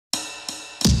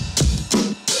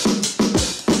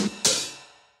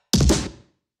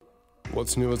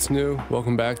What's new, what's new?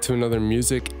 Welcome back to another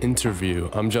music interview.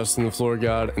 I'm Justin the Floor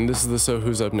God, and this is the So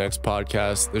Who's Up Next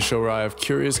podcast, the show where I have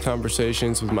curious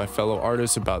conversations with my fellow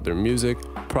artists about their music,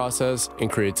 process,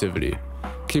 and creativity.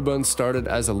 Kibun started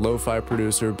as a lo-fi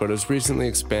producer, but has recently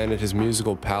expanded his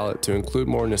musical palette to include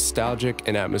more nostalgic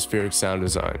and atmospheric sound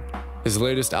design. His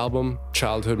latest album,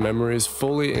 Childhood Memories,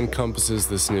 fully encompasses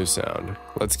this new sound.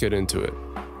 Let's get into it.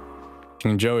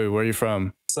 King Joey, where are you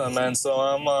from? What's up, man? So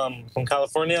I'm from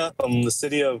California, from the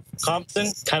city of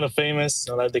Compton. Kind of famous.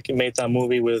 You know, like they made that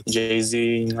movie with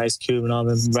Jay-Z, Ice Cube, and all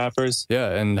the rappers. Yeah,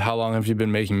 and how long have you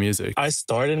been making music? I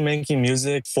started making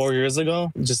music 4 years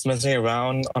ago, just messing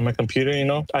around on my computer, you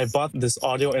know. I bought this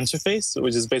audio interface,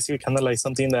 which is basically kind of like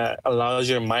something that allows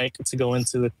your mic to go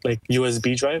into the like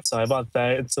USB drive. So I bought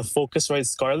that. It's a Focusrite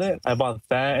Scarlett. I bought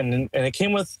that, and it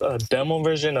came with a demo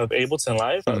version of Ableton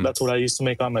Live. That's what I used to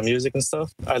make all my music and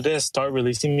stuff. I didn't start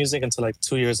releasing music until like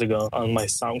 2 years ago on my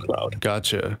SoundCloud.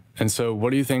 Gotcha. And so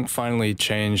what do you think finally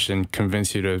changed and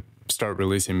convinced you to start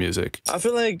releasing music? I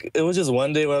feel like it was just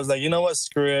one day where I was like, you know what,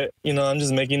 screw it. You know, I'm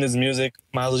just making this music.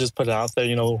 Might as well just put it out there.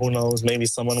 You know, who knows? Maybe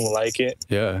someone will like it.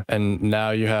 Yeah. And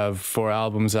now you have 4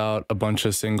 albums out, a bunch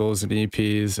of singles and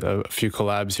EPs, a few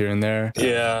collabs here and there.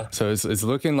 Yeah. So it's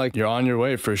looking like you're on your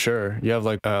way for sure. You have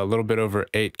like a little bit over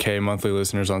 8K monthly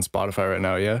listeners on Spotify right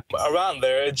now, yeah? Around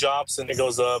there, it drops and it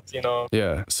goes up, you know?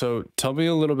 Yeah. So tell me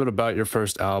a little bit about your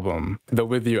first album, the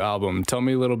With You album. Tell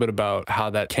me a little bit about how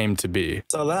that came to be.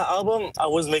 So that album, I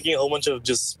was making a whole bunch of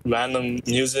just random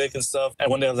music and stuff.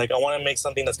 And one day I was like, I want to make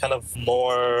something that's kind of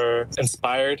more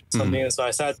inspired, something. So I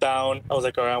sat down. I was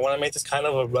like, all right, I want to make this kind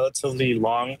of a relatively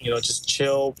long, you know, just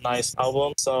chill, nice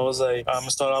album. So I was like, I'm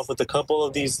gonna start off with a couple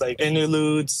of these like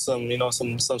interludes, some, you know,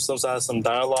 some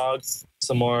dialogue,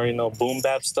 some more, you know, boom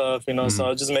bap stuff, you know. So I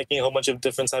was just making a whole bunch of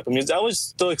different type of music. I was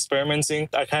still experimenting.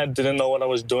 I kind of didn't know what I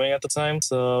was doing at the time.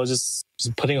 So I was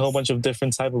just putting a whole bunch of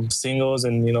different type of singles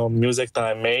and, you know, music that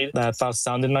I made that I thought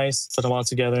sounded nice, put them all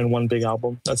together in one big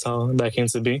album. That's how that came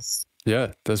to be.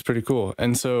 Yeah, that's pretty cool.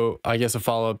 And so I guess a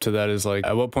follow-up to that is like,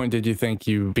 at what point did you think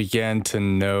you began to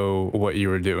know what you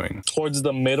were doing? Towards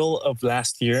the middle of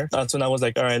last year, that's when I was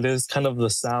like, all right, this is kind of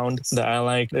the sound that I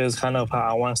like. This is kind of how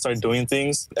I want to start doing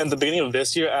things. And the beginning of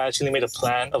this year, I actually made a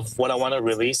plan of what I want to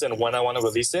release and when I want to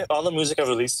release it. All the music I've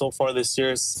released so far this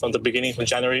year is from the beginning, from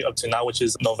January up to now, which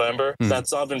is November.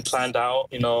 That's all been planned out.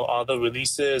 You know, all the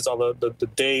releases, all the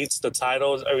dates, the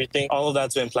titles, everything, all of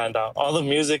that's been planned out. All the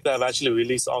music that I've actually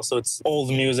released also, it's old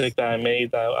music that I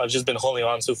made that I've just been holding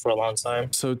on to for a long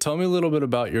time. So tell me a little bit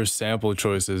about your sample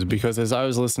choices, because as I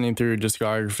was listening through your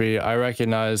discography, I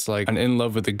recognized like an In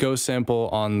Love with the Ghost sample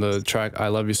on the track I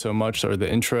Love You So Much, or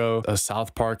the intro, a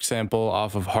South Park sample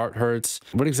off of Heart Hurts.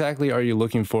 What exactly are you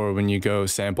looking for when you go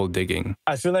sample digging?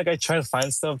 I feel like I try to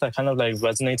find stuff that kind of like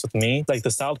resonates with me. Like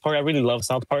the South Park, I really love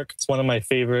South Park. It's one of my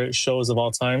favorite shows of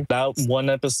all time. That one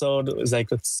episode is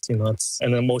like, it's, you know, it's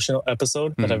an emotional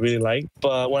episode that I really like.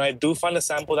 But when I do find a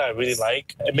sample that I really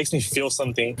like, it makes me feel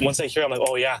something. Once I hear it, I'm like,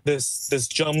 oh yeah, this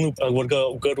drum loop would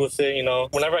go good with it, you know.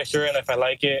 Whenever I hear it and if I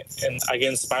like it and I get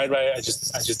inspired by it, I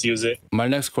just use it. My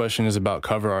next question is about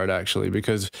cover art, actually,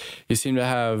 because you seem to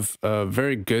have a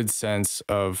very good sense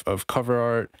of cover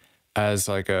art as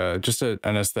like an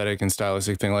aesthetic and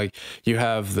stylistic thing. Like you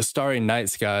have the starry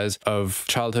night skies of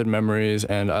Childhood Memories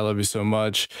and I Love You So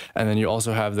Much, and then you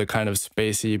also have the kind of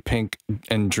spacey, pink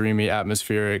and dreamy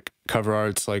atmospheric cover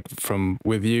arts like from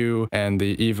With You and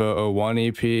the Evo 01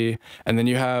 EP, and then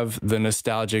you have the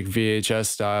nostalgic VHS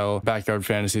style Backyard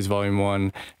Fantasies Volume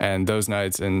 1 and Those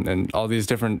Nights and all these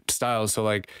different styles. So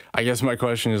like, I guess my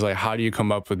question is like, how do you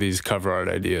come up with these cover art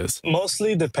ideas?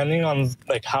 Mostly depending on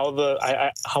like how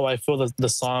I feel the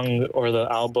song or the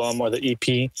album or the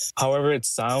EP, however it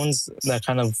sounds, that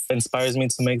kind of inspires me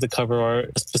to make the cover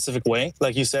art a specific way.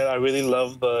 Like you said, I really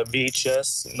love the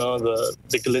VHS, you know, the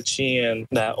glitchy and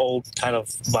that old kind of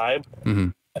vibe.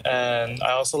 And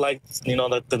I also like, you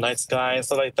know, the night sky and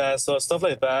stuff like that. So stuff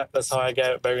like that, that's how I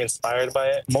get very inspired by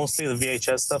it. Mostly the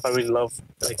VHS stuff, I really love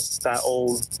like that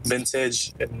old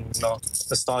vintage and, you know,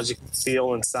 nostalgic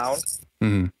feel and sound.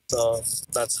 So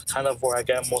that's kind of where I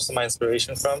get most of my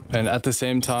inspiration from. And at the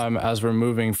same time, as we're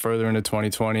moving further into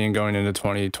 2020 and going into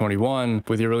 2021,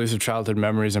 with your release of Childhood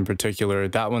Memories in particular,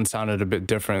 that one sounded a bit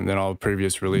different than all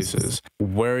previous releases.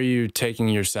 Where are you taking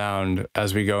your sound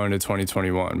as we go into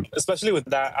 2021? Especially with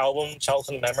that album,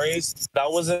 Childhood Memories, that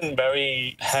wasn't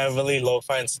very heavily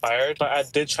lo-fi inspired, but I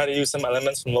did try to use some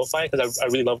elements from lo-fi because I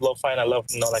really love lo-fi and I love,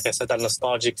 you know, like I said, that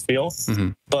nostalgic feel.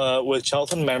 But with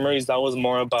Childhood Memories, that was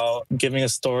more about giving a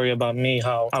story story about me,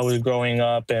 how I was growing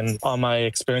up and all my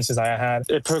experiences I had.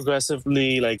 It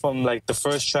progressively, like from like the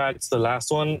first track to the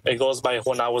last one, it goes by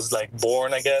when I was like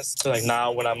born, I guess, to like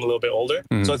now when I'm a little bit older.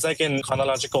 So it's like in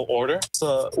chronological order.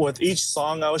 So with each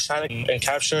song, I was trying to and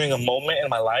capturing a moment in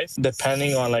my life,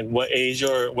 depending on like what age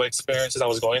or what experiences I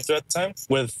was going through at the time,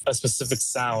 with a specific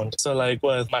sound. So like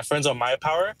with My Friends Are My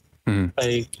Power,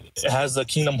 like it has the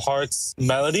Kingdom Hearts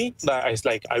melody that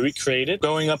I recreated.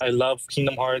 Growing up, I love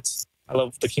Kingdom Hearts. I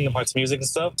love the Kingdom Hearts music and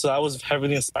stuff. So I was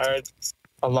heavily inspired,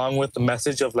 along with the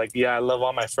message of like, yeah, I love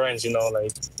all my friends, you know,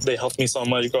 like they helped me so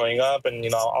much growing up, and you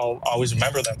know, I'll always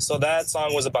remember them. So that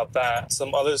song was about that.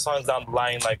 Some other songs down the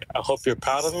line, like I Hope You're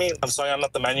Proud of Me, I'm sorry I'm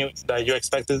not the man that you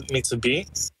expected me to be.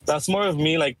 That's more of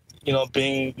me, like, you know,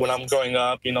 being when I'm growing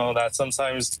up, you know, that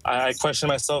sometimes I question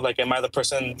myself, like, am I the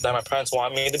person that my parents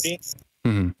want me to be?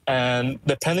 And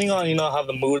depending on, you know, how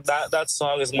the mood, that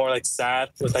song is more like sad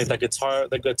with like the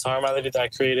guitar melody that I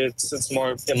created. It's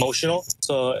more emotional.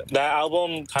 So that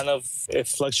album kind of, it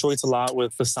fluctuates a lot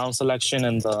with the sound selection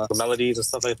and the melodies and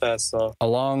stuff like that. So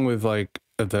along with like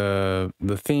the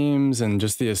themes and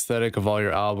just the aesthetic of all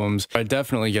your albums, I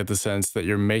definitely get the sense that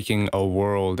you're making a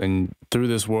world, and through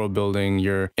this world building,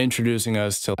 you're introducing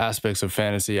us to aspects of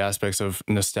fantasy, aspects of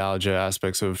nostalgia,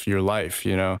 aspects of your life,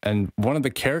 you know? And one of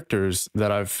the characters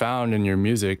that I've found in your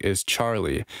music is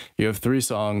Charlie. You have 3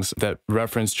 songs that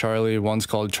reference Charlie. One's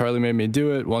called Charlie Made Me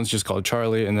Do It, one's just called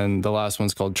Charlie, and then the last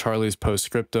one's called Charlie's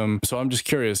Postscriptum. So I'm just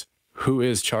curious, who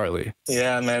is Charlie?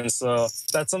 Yeah, man. So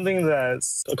that's something that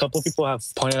a couple of people have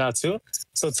pointed out too.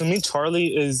 So to me,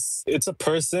 Charlie it's a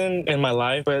person in my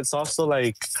life, but it's also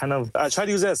like kind of, I try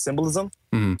to use it as symbolism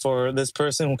for this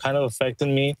person who kind of affected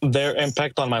me. Their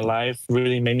impact on my life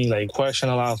really made me like question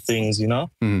a lot of things, you know?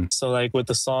 So like with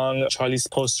the song Charlie's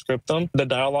Postscriptum, the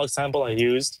dialogue sample I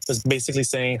used was basically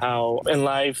saying how in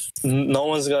life, no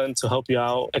one's going to help you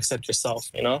out except yourself,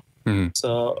 you know?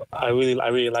 So I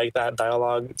really like that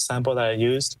dialogue sample that I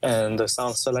used and the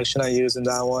sound selection I used in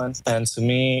that one. And to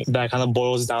me, that kind of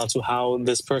boils down to how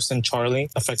this person, Charlie,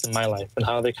 affected my life and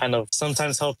how they kind of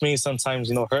sometimes help me, sometimes,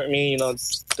 you know, hurt me, you know,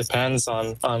 depends on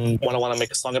what I want to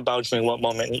make a song about during what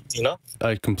moment, you know?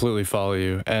 I completely follow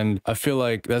you. And I feel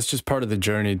like that's just part of the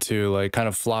journey too, like kind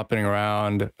of flopping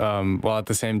around while at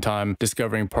the same time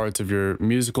discovering parts of your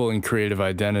musical and creative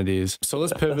identities. So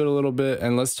let's pivot a little bit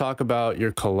and let's talk about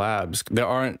your collabs. There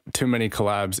aren't too many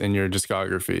collabs in your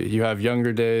discography. You have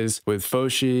Younger Days with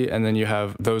Foshi, and then you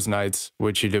have Those Nights,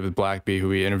 which you did with Black Bee, who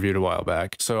we interviewed a while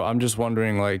back. So I'm just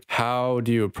wondering, like, how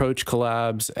do you approach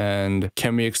collabs, and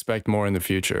can we expect more in the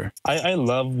future? I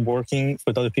love working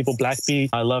with other people. Black Bee,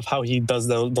 I love how he does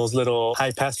those little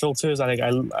high pass filters. I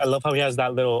love how he has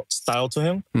that little style to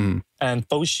him. And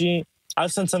Foshi,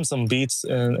 I've sent him some beats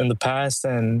in the past,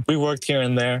 and we worked here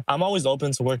and there. I'm always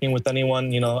open to working with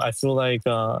anyone. You know, I feel like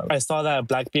I saw that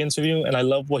Black Bee interview, and I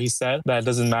love what he said, that it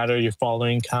doesn't matter your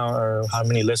following count or how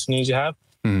many listeners you have.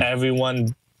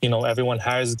 Everyone, you know, everyone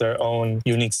has their own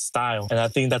unique style. And I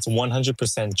think that's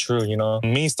 100% true, you know.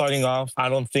 Me starting off, I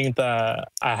don't think that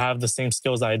I have the same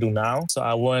skills that I do now. So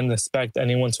I wouldn't expect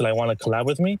anyone to like want to collab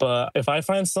with me. But if I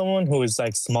find someone who is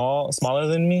like smaller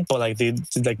than me, but like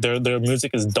their music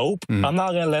is dope, I'm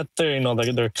not gonna let their, you know,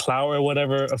 like their clout or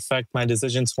whatever affect my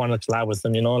decision to want to collab with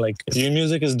them, you know. Like if your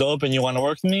music is dope and you want to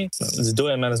work with me, let's do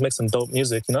it, man. Let's make some dope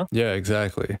music, you know? Yeah,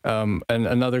 exactly. And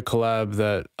another collab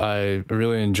that I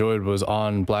really enjoyed was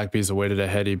on Black Bee's Awaited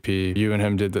Ahead EP. You and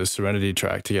him did the Serenity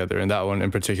track together, and that one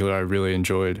in particular I really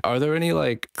enjoyed. Are there any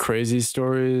like crazy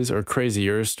stories or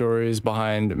crazier stories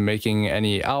behind making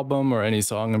any album or any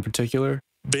song in particular?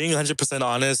 Being 100%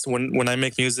 honest, when I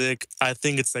make music, I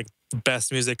think it's like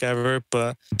best music ever,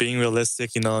 but being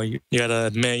realistic, you know, you gotta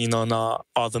admit, you know, not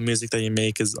all the music that you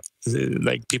make is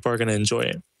like people are gonna enjoy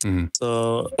it.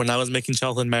 So when I was making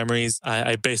Childhood Memories,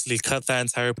 I basically cut that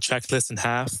entire track list in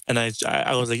half, and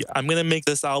I was like, I'm gonna make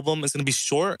this album. It's gonna be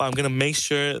short, but I'm gonna make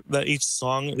sure that each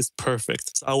song is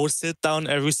perfect. So I would sit down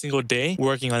every single day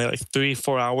working on it, like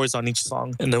 3-4 hours on each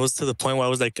song, and it was to the point where I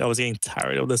was getting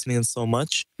tired of listening so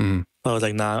much. I was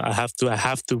like, nah, I have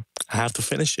to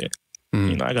finish it.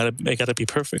 You know, it gotta be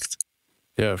perfect.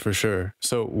 Yeah, for sure.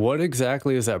 So what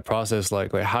exactly is that process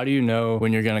like? Like, how do you know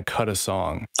when you're going to cut a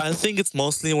song? I think it's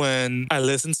mostly when I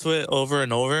listen to it over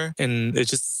and over and it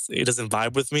doesn't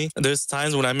vibe with me. There's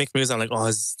times when I make music, I'm like, oh,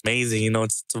 it's amazing. You know,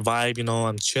 it's a vibe, you know,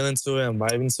 I'm chilling to it, I'm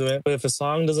vibing to it. But if a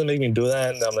song doesn't make me do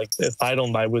that, and I'm like, if I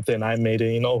don't vibe with it and I made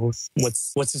it, you know,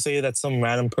 what's to say that some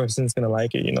random person's going to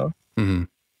like it, you know?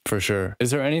 For sure.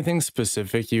 Is there anything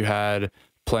specific you had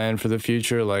planned for the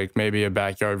future, like maybe a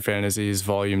Backyard Fantasies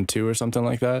Volume 2 or something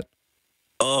like that?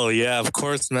 Oh yeah, of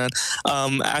course, man.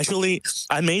 Actually,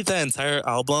 I made that entire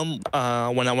album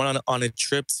when I went on a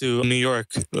trip to New York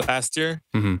last year.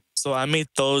 Hmm. So I made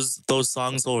those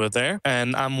songs over there,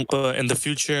 and I'm in the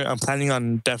future. I'm planning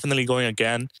on definitely going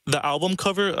again. The album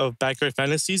cover of Backyard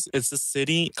Fantasies, it's a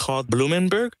city called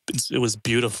Blumenberg. It was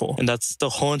beautiful, and that's the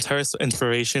whole entire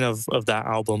inspiration of that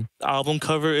album. The album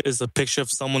cover is a picture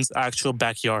of someone's actual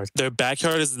backyard. Their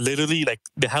backyard is literally like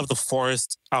they have the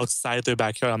forest outside their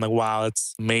backyard. I'm like, wow,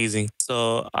 it's amazing.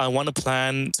 So I want to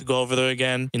plan to go over there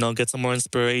again. You know, get some more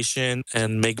inspiration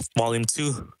and make volume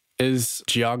 2. Is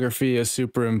geography a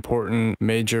super important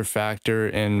major factor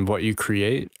in what you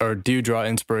create, or do you draw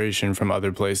inspiration from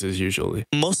other places usually?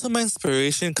 Most of my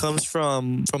inspiration comes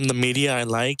from the media I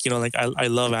like. You know, like I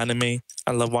love anime.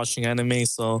 I love watching anime.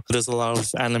 So there's a lot of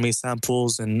anime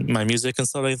samples in my music and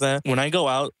stuff like that. When I go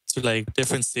out to like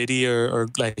different city or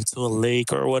like to a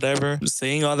lake or whatever,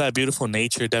 seeing all that beautiful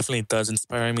nature definitely does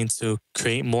inspire me to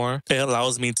create more. It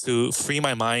allows me to free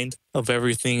my mind of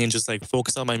everything and just like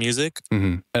focus on my music.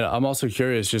 Mm-hmm. And I'm also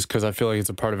curious just because I feel like it's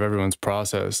a part of everyone's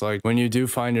process. Like when you do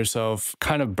find yourself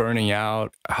kind of burning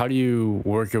out, how do you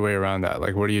work your way around that?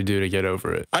 Like what do you do to get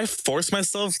over it? I force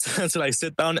myself to like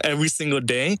sit down every single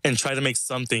day and try to make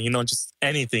something, you know, just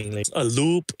anything, like a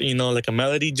loop, you know, like a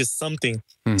melody, just something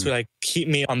to like keep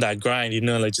me on that grind, you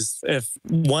know, like just if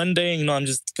one day, you know, I'm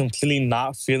just completely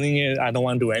not feeling it, I don't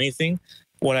want to do anything.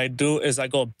 What I do is I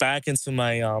go back into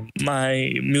my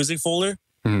my music folder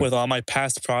with all my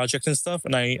past projects and stuff,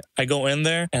 and I go in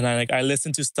there and I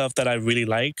listen to stuff that I really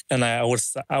like, and I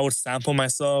would sample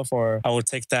myself, or I would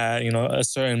take that, you know, a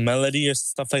certain melody or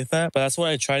stuff like that. But that's what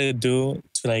I try to do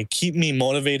to like keep me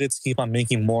motivated to keep on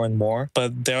making more and more.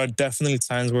 But there are definitely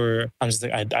times where I'm just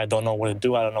like I don't know what to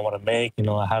do, I don't know what to make, you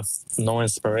know, I have no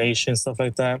inspiration, stuff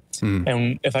like that.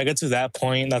 And if I get to that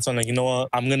point, that's when like, you know what,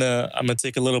 I'm gonna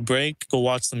take a little break, go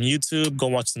watch some YouTube, go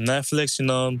watch some Netflix, you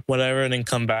know, whatever, and then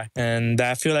come back. And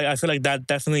I feel like that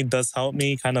definitely does help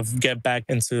me kind of get back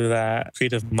into that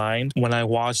creative mind. When I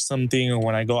watch something or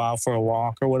when I go out for a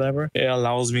walk or whatever, it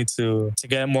allows me to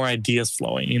get more ideas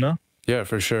flowing, you know? Yeah,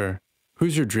 for sure.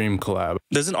 Who's your dream collab?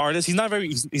 There's an artist.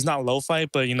 He's not lo-fi,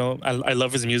 but you know, I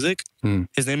love his music.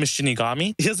 His name is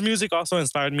Shinigami. His music also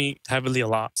inspired me heavily a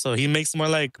lot. So he makes more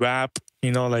like rap,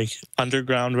 you know, like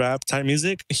underground rap type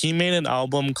music. He made an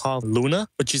album called Luna,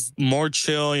 which is more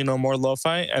chill, you know, more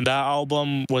lo-fi. And that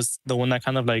album was the one that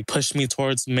kind of like pushed me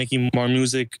towards making more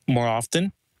music more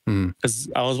often. Because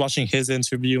I was watching his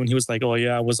interview and he was like, oh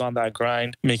yeah, I was on that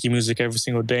grind, making music every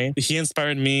single day. He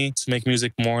inspired me to make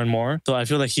music more and more. So I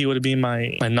feel like he would be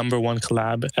my number one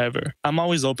collab ever. I'm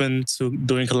always open to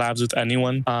doing collabs with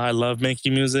anyone. I love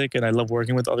making music and I love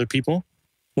working with other people.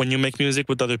 When you make music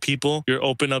with other people, you're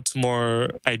open up to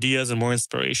more ideas and more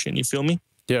inspiration. You feel me?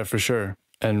 Yeah, for sure.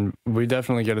 And we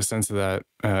definitely get a sense of that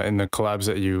in the collabs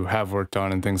that you have worked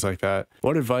on and things like that.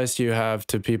 What advice do you have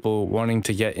to people wanting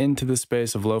to get into the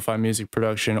space of lo-fi music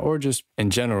production, or just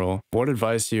in general? What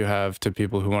advice do you have to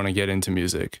people who want to get into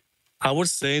music? I would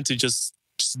say to just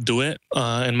do it.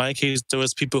 In my case, there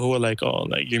was people who were like, oh,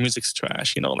 like your music's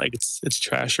trash, you know, like it's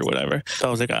trash or whatever. So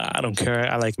I was like, I don't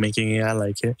care. I like making it. I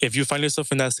like it. If you find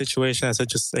yourself in that situation, I said,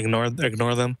 just ignore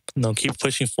them. No, keep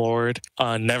pushing forward.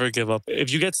 Never give up.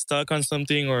 If you get stuck on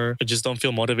something or just don't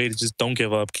feel motivated, just don't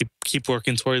give up. Keep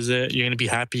working towards it. You're going to be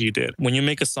happy you did. When you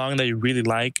make a song that you really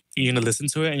like, you're going to listen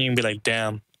to it and you're going to be like,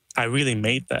 damn, I really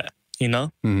made that, you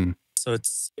know? So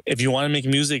it's, if you want to make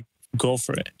music, go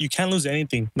for it. You can't lose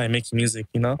anything by making music,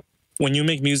 you know? When you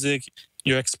make music,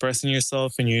 you're expressing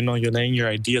yourself and you know, you're letting your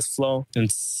ideas flow. And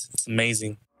it's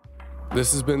amazing.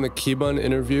 This has been the Kibun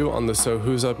interview on the So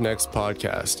Who's Up Next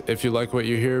podcast. If you like what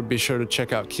you hear, be sure to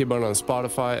check out Kibun on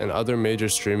Spotify and other major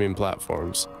streaming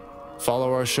platforms.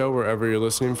 Follow our show wherever you're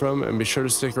listening from, and be sure to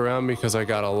stick around because I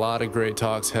got a lot of great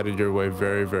talks headed your way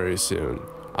very, very soon.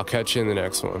 I'll catch you in the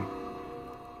next one.